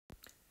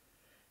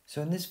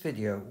So in this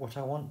video, what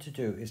I want to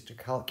do is to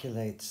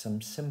calculate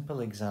some simple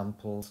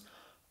examples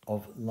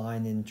of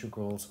line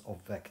integrals of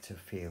vector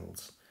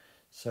fields.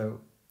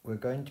 So we're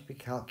going to be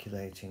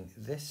calculating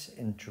this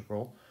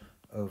integral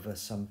over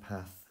some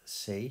path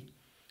C,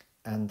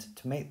 and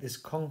to make this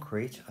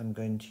concrete, I'm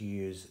going to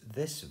use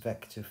this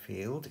vector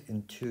field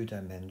in 2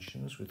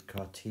 dimensions with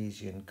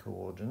Cartesian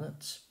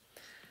coordinates.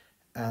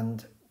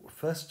 And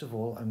first of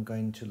all, I'm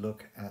going to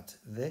look at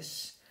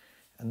this,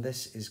 and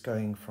this is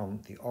going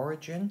from the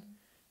origin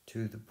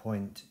to the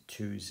point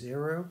 2,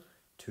 0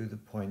 to the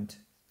point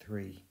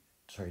 3,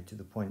 to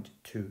the point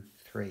 2,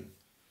 3.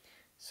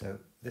 So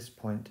this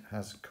point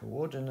has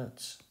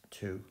coordinates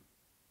 2,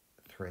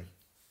 3.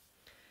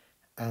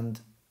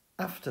 And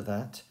after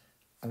that,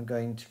 I'm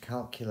going to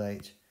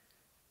calculate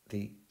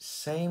the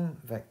same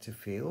vector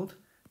field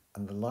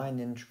and the line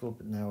integral,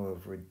 but now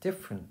over a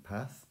different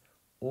path,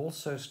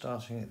 also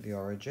starting at the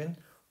origin,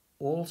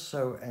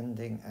 also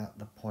ending at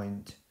the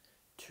point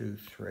 2,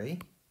 3,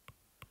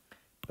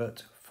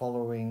 but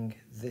following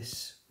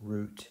this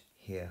route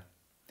here.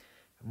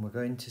 And we're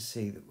going to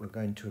see that we're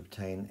going to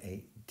obtain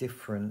a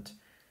different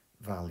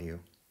value.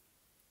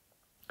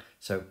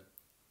 So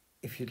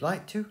if you'd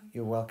like to,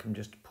 you're welcome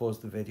just to pause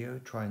the video,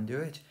 try and do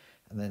it,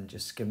 and then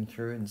just skim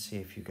through and see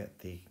if you get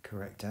the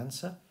correct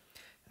answer.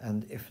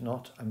 And if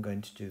not, I'm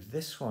going to do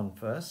this one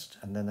first,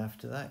 and then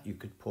after that you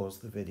could pause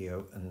the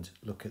video and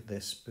look at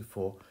this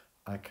before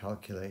I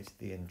calculate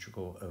the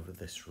integral over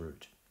this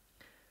route.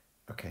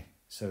 Okay,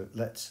 so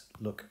let's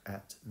look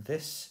at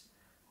this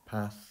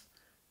path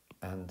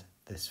and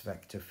this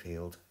vector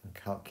field and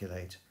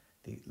calculate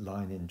the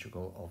line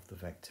integral of the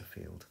vector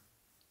field.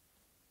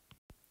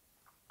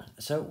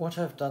 So what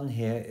I've done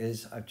here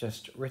is I've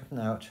just written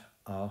out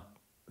our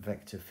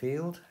vector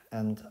field,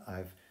 and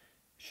I've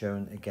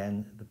shown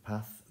again the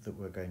path that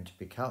we're going to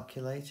be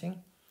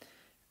calculating.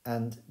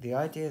 And the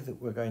idea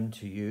that we're going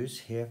to use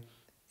here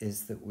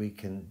is that we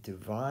can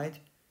divide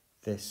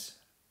this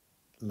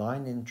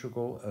line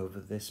integral over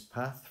this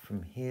path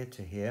from here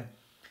to here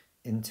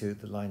into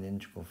the line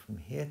integral from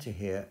here to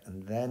here,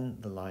 and then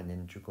the line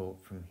integral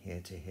from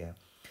here to here.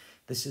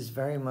 This is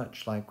very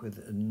much like with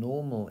a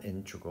normal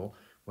integral,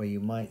 where you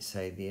might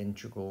say the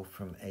integral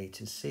from a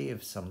to c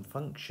of some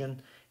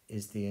function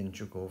is the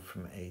integral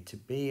from a to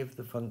b of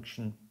the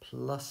function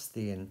plus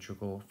the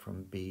integral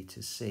from b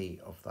to c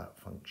of that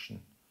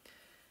function.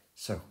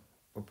 So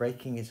we're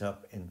breaking it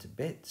up into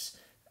bits,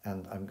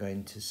 and I'm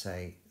going to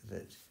say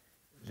that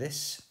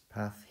this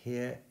path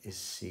here is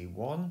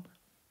C1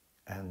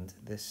 and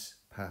this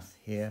path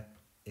here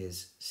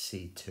is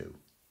C2.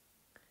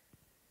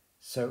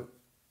 So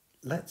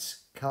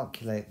let's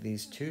calculate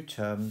these two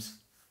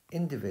terms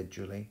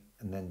individually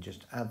and then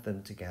just add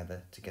them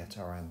together to get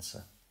our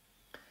answer.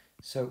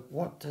 So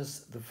what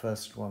does the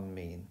first one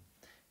mean?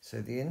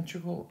 So the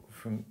integral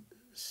from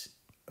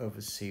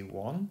over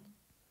C1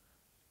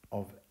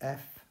 of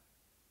f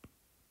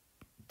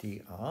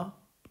dr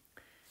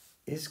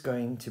is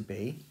going to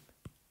be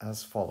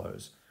as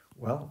follows.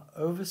 Well,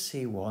 over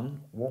C1,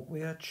 what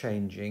we are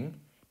changing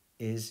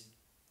is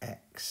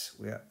x.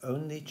 We are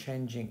only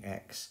changing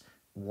x.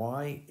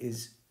 Y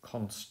is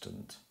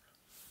constant.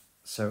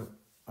 So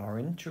our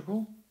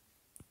integral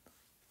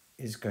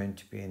is going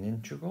to be an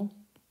integral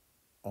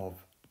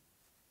of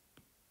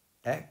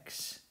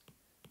x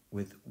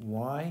with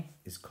y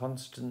is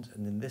constant,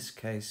 and in this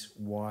case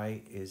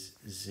y is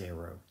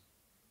 0.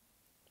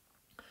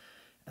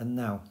 And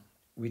now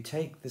we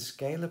take the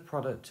scalar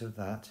product of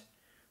that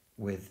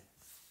with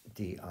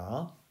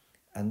dr,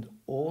 and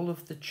all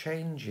of the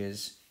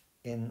changes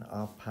in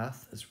our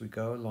path as we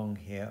go along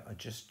here are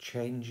just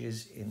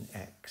changes in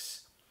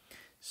x.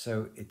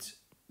 So it's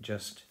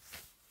just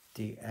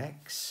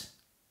dx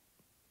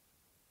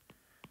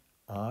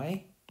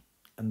I,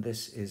 and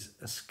this is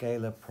a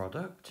scalar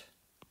product.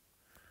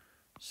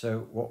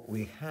 So what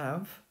we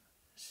have,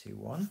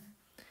 C1,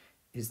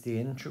 is the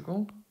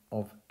integral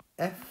of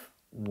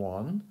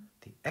f1,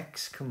 the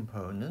x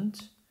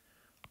component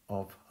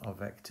of our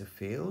vector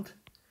field,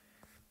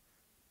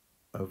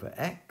 over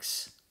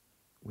x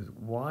with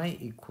y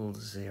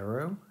equals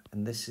 0,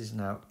 and this is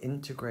now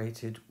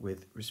integrated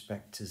with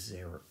respect to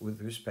 0, with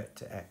respect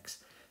to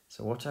x.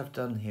 So what I've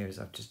done here is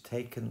I've just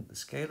taken the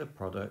scalar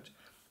product,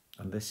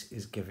 and this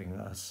is giving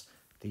us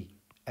the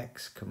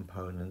x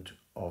component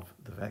of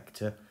the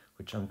vector,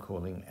 which I'm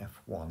calling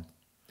f1.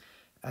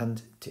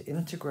 And to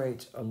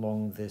integrate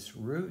along this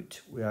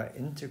route, we are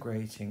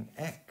integrating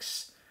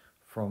x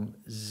from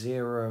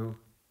 0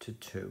 to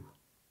 2.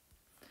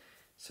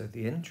 So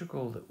the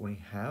integral that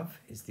we have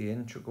is the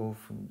integral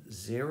from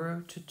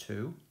 0 to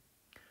 2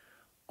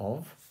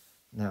 of,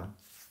 now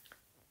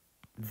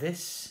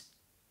this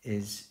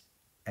is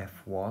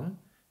f1,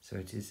 so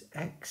it is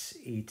x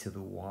e to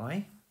the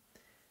y,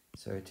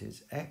 so it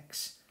is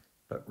x,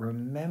 but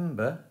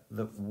remember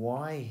that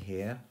y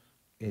here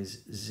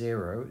is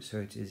 0,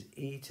 so it is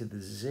e to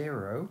the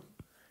 0,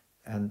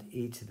 and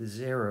e to the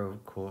 0,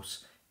 of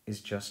course,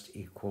 is just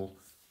equal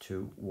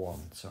to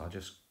 1, so I'll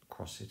just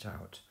cross it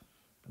out,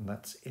 and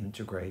that's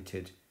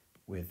integrated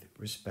with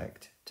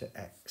respect to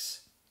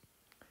x.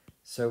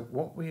 So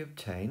what we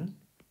obtain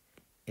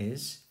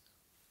is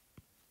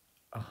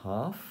a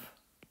half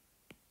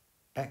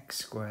x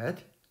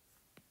squared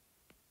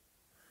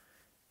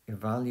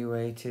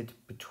evaluated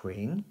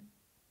between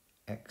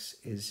x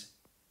is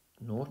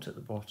 0 at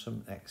the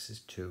bottom, x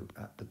is 2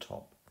 at the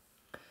top.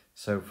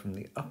 So from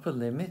the upper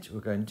limit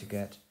we're going to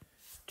get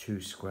 2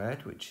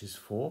 squared, which is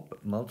 4,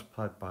 but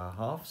multiplied by a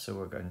half, so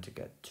we're going to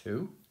get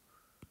 2.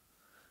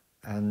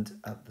 And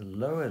at the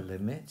lower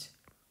limit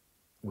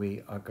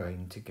we are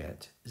going to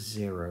get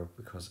 0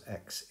 because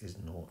x is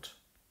 0.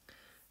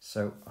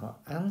 So our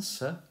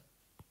answer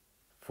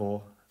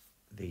for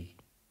the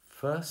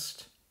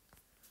first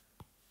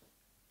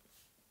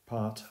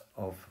part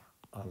of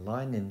our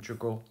line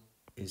integral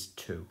is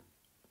 2.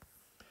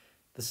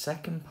 The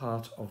second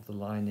part of the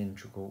line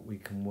integral we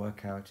can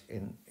work out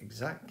in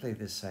exactly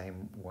the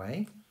same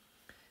way.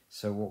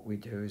 So what we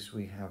do is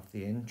we have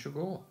the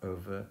integral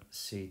over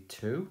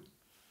c2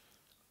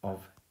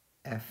 of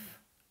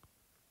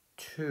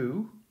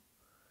f2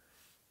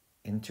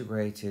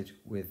 integrated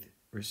with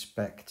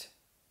respect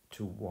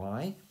to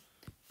y,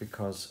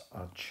 because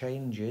our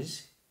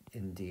changes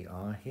in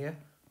dr here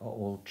are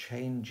all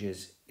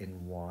changes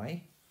in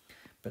y.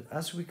 But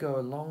as we go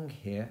along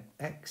here,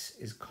 x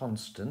is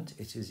constant,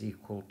 it is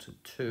equal to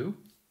 2,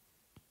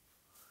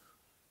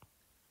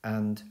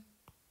 and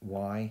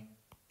y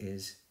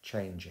is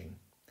changing.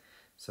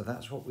 So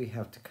that's what we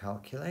have to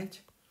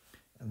calculate,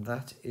 and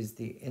that is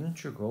the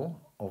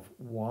integral of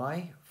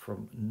y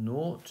from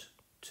 0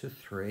 to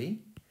 3,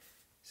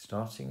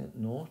 starting at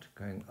 0,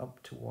 going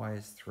up to y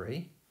is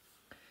 3,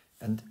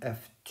 and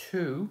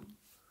f2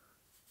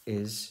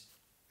 is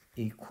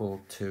equal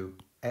to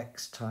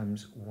x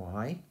times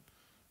y,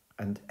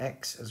 and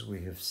x, as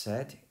we have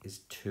said, is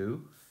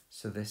 2,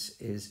 so this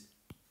is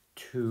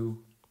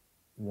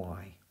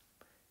 2y,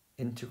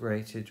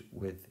 integrated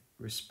with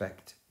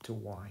respect to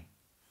y.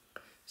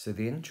 So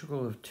the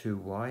integral of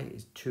 2y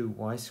is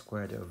 2y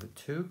squared over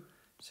 2,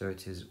 so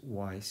it is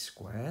y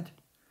squared,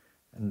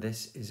 and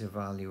this is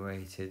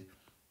evaluated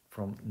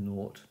from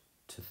 0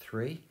 to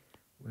 3.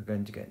 We're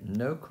going to get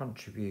no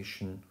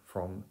contribution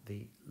from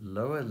the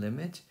lower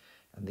limit,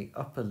 and the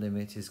upper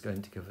limit is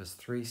going to give us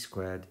 3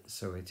 squared,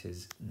 so it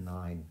is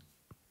 9.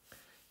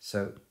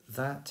 So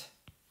that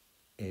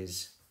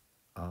is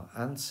our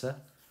answer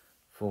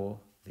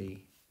for the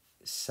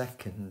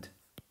second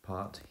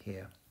part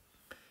here.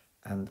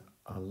 And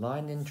our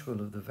line integral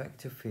of the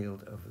vector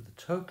field over the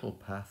total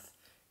path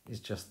is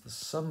just the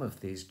sum of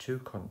these two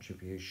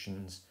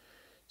contributions.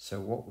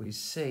 So what we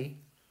see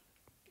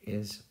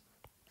is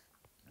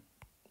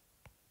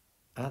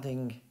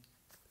adding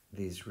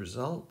these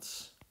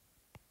results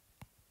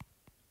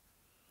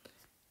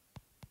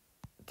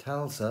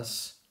tells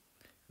us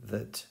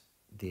that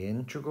the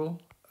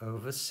integral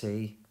over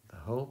c, the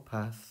whole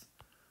path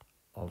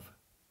of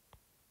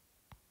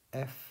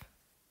f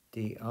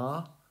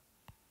dr,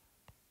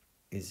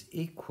 is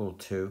equal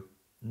to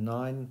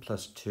 9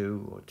 plus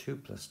 2, or 2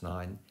 plus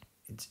 9,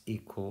 it's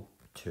equal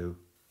to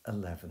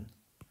 11.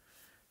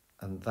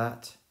 And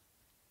that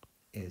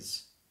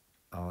is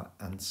our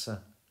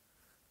answer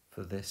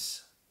for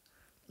this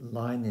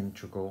line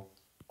integral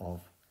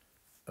of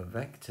a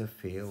vector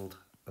field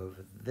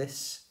over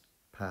this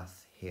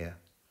path here.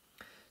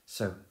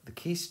 So the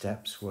key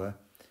steps were,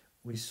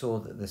 we saw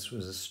that this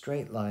was a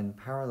straight line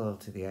parallel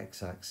to the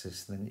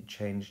x-axis, then it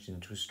changed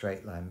into a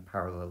straight line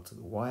parallel to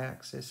the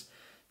y-axis.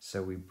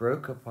 So we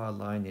broke up our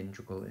line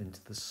integral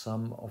into the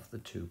sum of the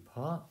two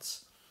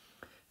parts.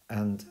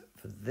 And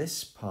for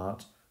this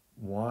part,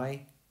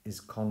 y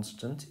is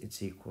constant,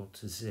 it's equal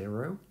to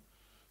 0.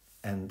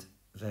 And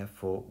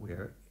therefore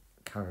we're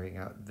carrying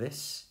out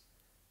this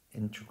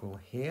integral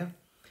here.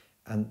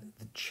 And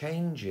the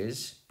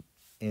changes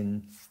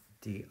in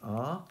dr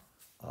are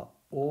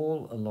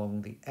all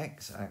along the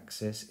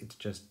x-axis. It's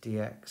just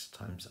dx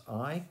times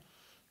I,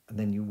 and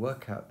then you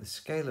work out the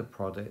scalar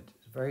product.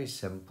 It's very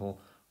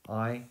simple.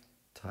 I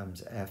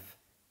times f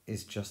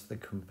is just the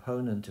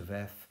component of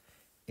f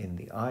in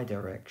the I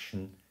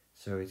direction,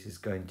 so it is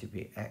going to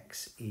be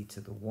x e to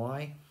the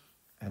y,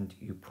 and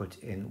you put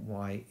in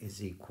y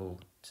is equal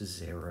to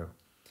 0.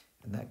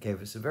 And that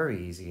gave us a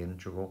very easy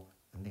integral,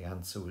 and the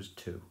answer was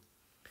 2.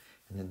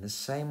 And in the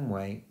same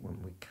way,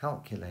 when we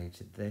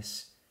calculated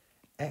this,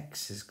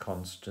 x is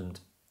constant,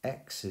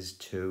 x is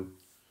 2,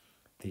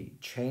 the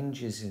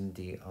changes in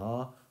dr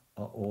are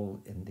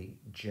all in the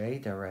j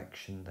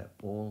direction, they're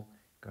all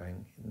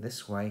going in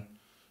this way,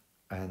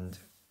 and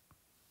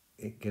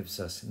it gives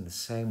us in the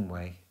same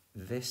way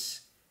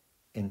this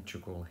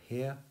integral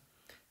here,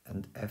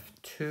 and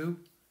f2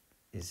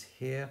 is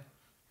here,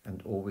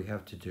 and all we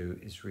have to do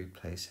is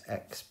replace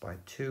x by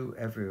 2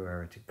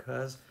 everywhere it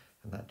occurs,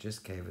 and that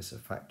just gave us a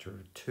factor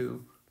of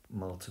 2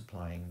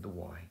 multiplying the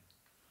y.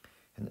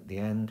 And at the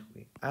end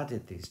we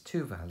added these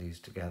two values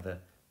together,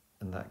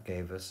 and that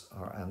gave us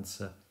our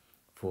answer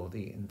for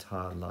the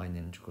entire line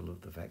integral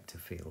of the vector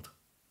field.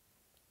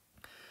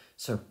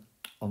 So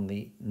on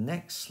the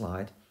next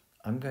slide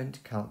I'm going to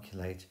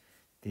calculate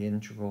the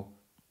integral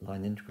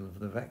line integral of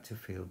the vector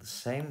field, the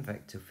same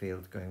vector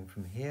field going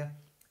from here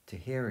to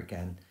here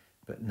again,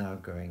 but now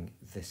going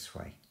this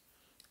way.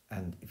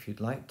 And if you'd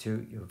like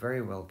to, you're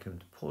very welcome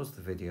to pause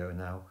the video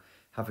now,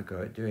 have a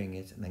go at doing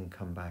it, and then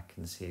come back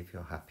and see if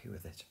you're happy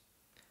with it.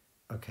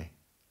 Okay,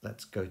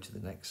 let's go to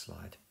the next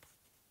slide.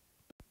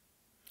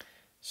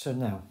 So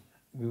now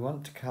we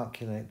want to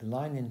calculate the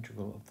line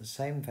integral of the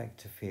same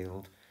vector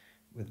field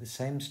with the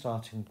same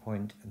starting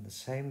point and the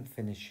same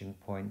finishing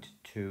point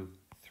 2,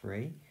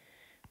 3,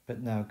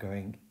 but now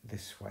going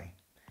this way.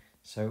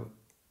 So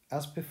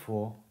as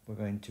before, we're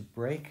going to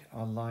break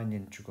our line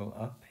integral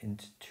up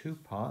into two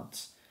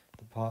parts.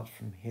 The part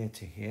from here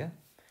to here,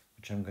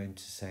 which I'm going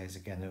to say is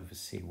again over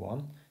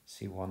C1.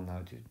 C1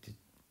 now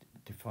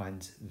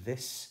defines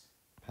this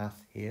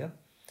path here,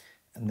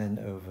 and then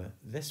over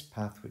this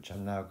path, which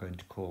I'm now going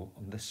to call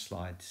on this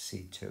slide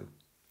C2.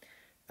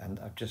 And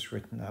I've just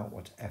written out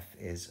what F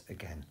is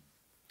again.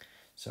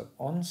 So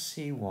on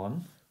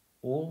C1,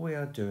 all we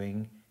are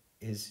doing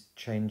is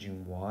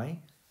changing Y,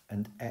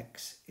 and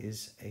X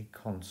is a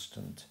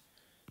constant.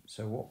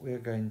 So what we're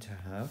going to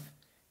have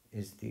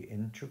is the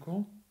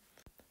integral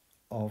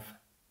of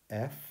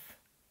F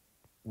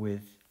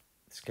with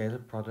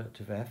scalar product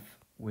of F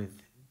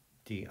with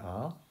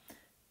dr,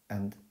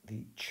 and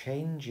the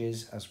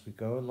changes as we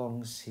go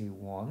along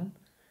C1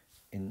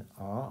 in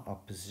R, our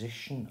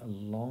position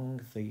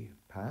along the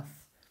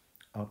path,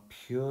 are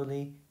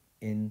purely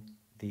in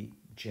the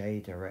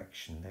J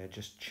direction. They're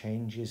just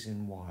changes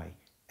in Y.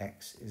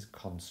 X is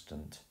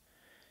constant.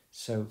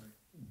 So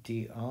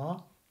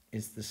dr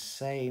is the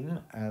same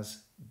as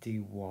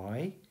dy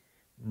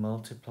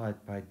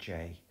multiplied by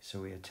J.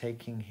 So we are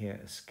taking here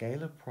a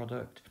scalar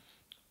product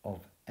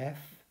of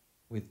F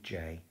with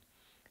J.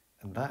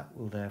 And that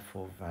will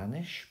therefore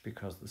vanish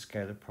because the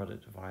scalar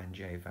product of I and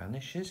J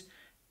vanishes,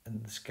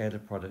 and the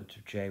scalar product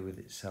of J with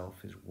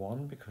itself is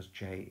 1 because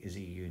J is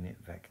a unit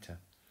vector.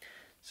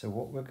 So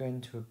what we're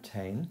going to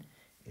obtain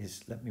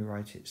is, let me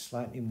write it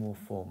slightly more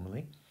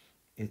formally,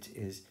 it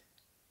is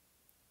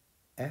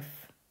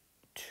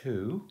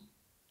F2,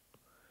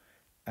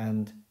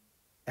 and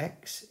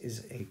X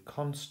is a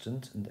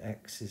constant, and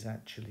X is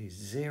actually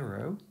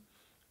 0,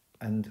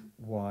 and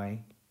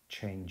Y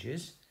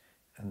changes.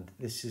 And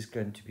this is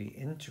going to be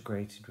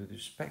integrated with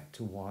respect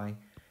to Y,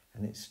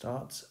 and it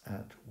starts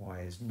at Y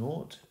is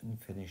 0 and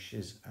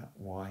finishes at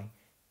Y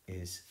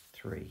is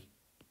 3.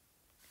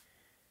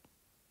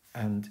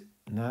 And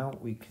now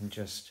we can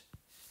just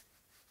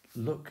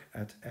look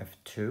at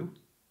F2,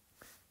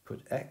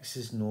 put X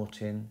is 0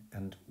 in,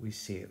 and we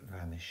see it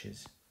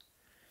vanishes.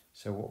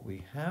 So what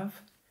we have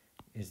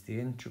is the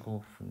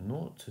integral from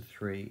 0 to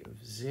 3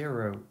 of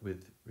 0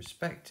 with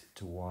respect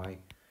to Y,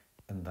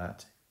 and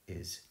that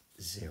is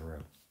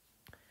 0.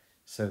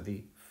 So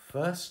the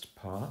first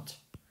part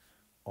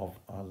of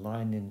our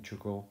line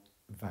integral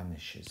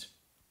vanishes.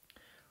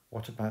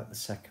 What about the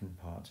second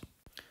part?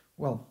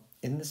 Well,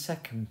 in the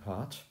second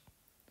part,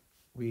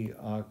 we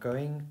are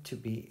going to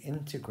be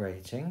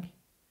integrating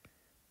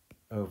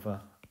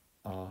over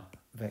our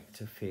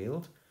vector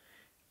field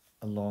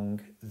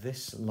along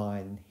this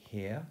line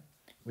here,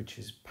 which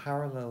is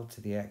parallel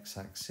to the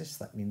x-axis.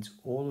 That means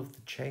all of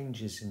the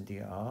changes in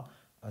dr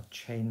are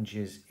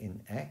changes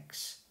in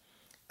x,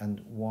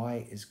 and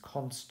y is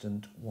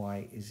constant,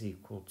 y is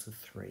equal to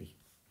 3.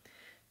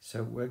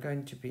 So we're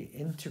going to be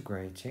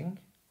integrating,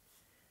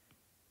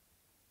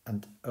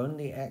 and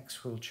only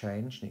x will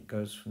change, and it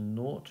goes from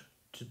 0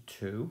 to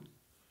 2,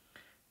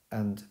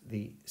 and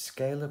the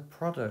scalar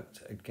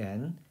product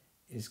again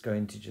is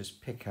going to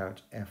just pick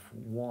out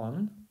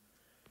f1,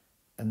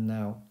 and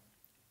now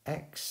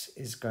x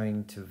is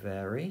going to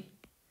vary,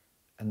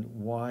 and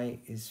y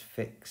is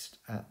fixed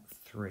at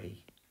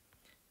 3.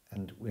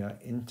 And we are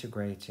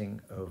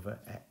integrating over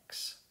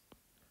x.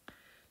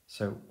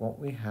 So what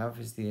we have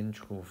is the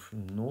integral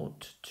from 0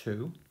 to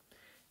 2.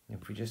 And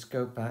if we just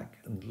go back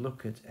and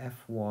look at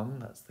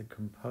f1, that's the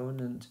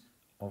component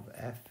of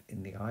f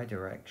in the I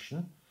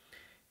direction.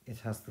 It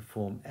has the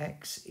form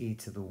x e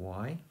to the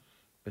y,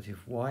 but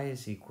if y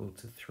is equal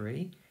to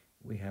 3,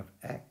 we have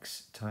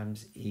x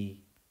times e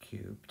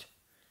cubed.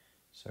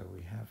 So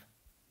we have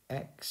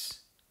x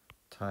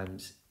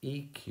times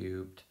e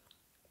cubed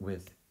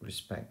with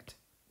respect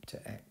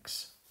to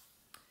x.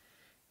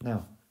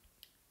 Now,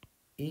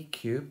 e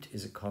cubed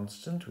is a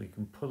constant. We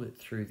can pull it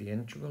through the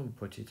integral and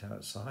put it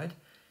outside.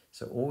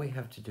 So all we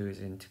have to do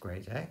is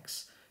integrate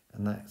x,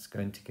 and that's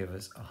going to give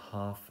us a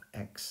half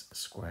x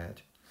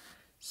squared.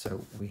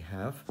 So we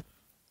have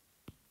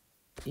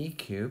e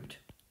cubed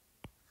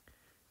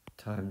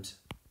times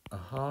a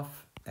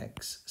half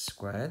x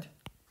squared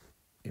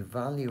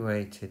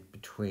evaluated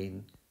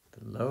between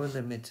the lower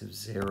limit of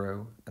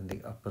 0 and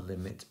the upper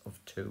limit of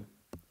 2.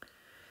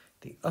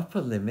 The upper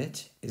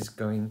limit is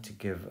going to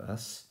give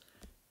us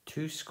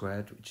 2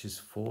 squared, which is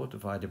 4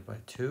 divided by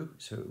 2,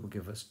 so it will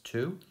give us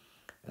 2.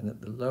 And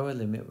at the lower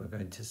limit, we're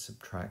going to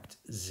subtract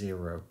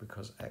 0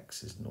 because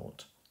x is 0.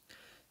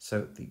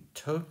 So the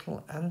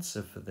total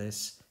answer for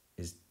this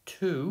is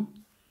 2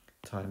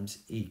 times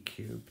e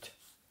cubed.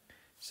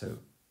 So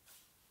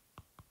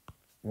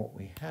what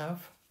we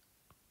have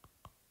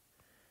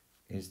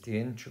is the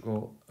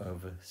integral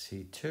over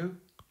C2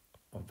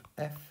 of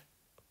f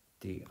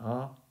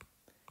dr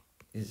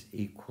is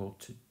equal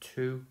to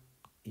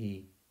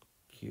 2e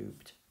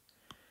cubed.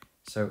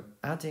 So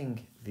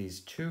adding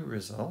these two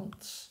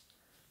results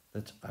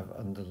that I've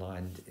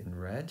underlined in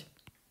red,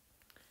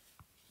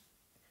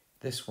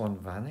 this one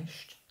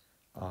vanished.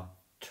 Our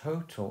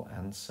total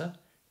answer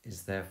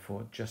is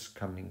therefore just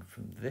coming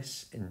from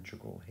this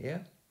integral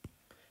here.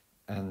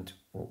 And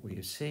what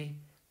we see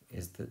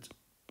is that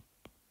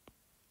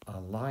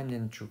our line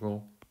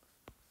integral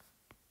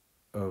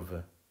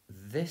over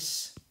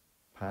this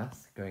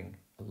path going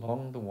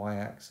along the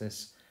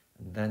y-axis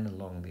and then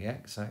along the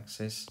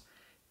x-axis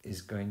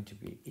is going to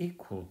be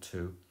equal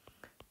to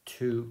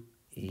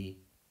 2e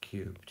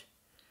cubed.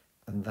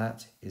 And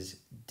that is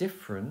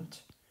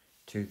different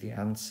to the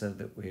answer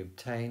that we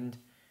obtained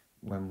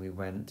when we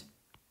went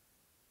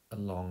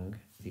along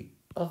the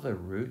other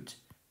route,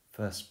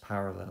 first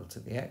parallel to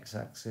the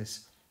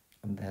x-axis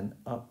and then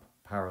up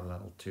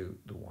parallel to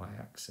the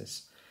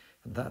y-axis.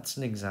 And that's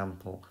an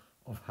example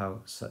of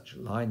how such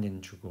line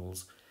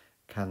integrals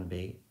can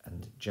be,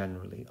 and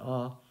generally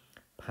are,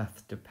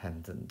 path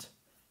dependent.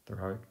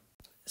 There are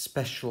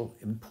special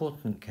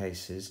important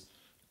cases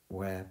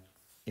where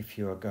if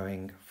you are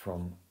going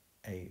from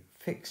a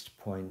fixed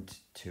point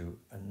to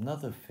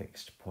another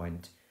fixed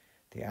point,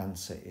 the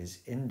answer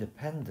is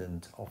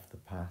independent of the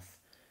path,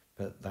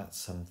 but that's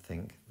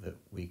something that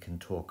we can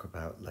talk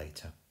about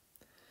later.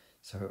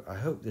 So I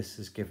hope this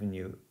has given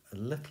you a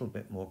little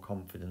bit more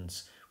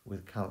confidence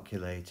with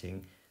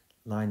calculating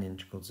line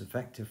integrals of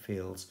vector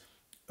fields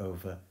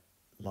over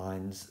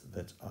lines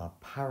that are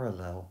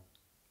parallel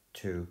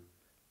to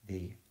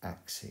the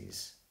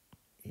axes,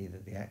 either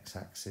the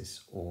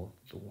x-axis or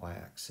the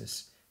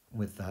y-axis.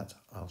 With that,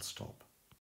 I'll stop.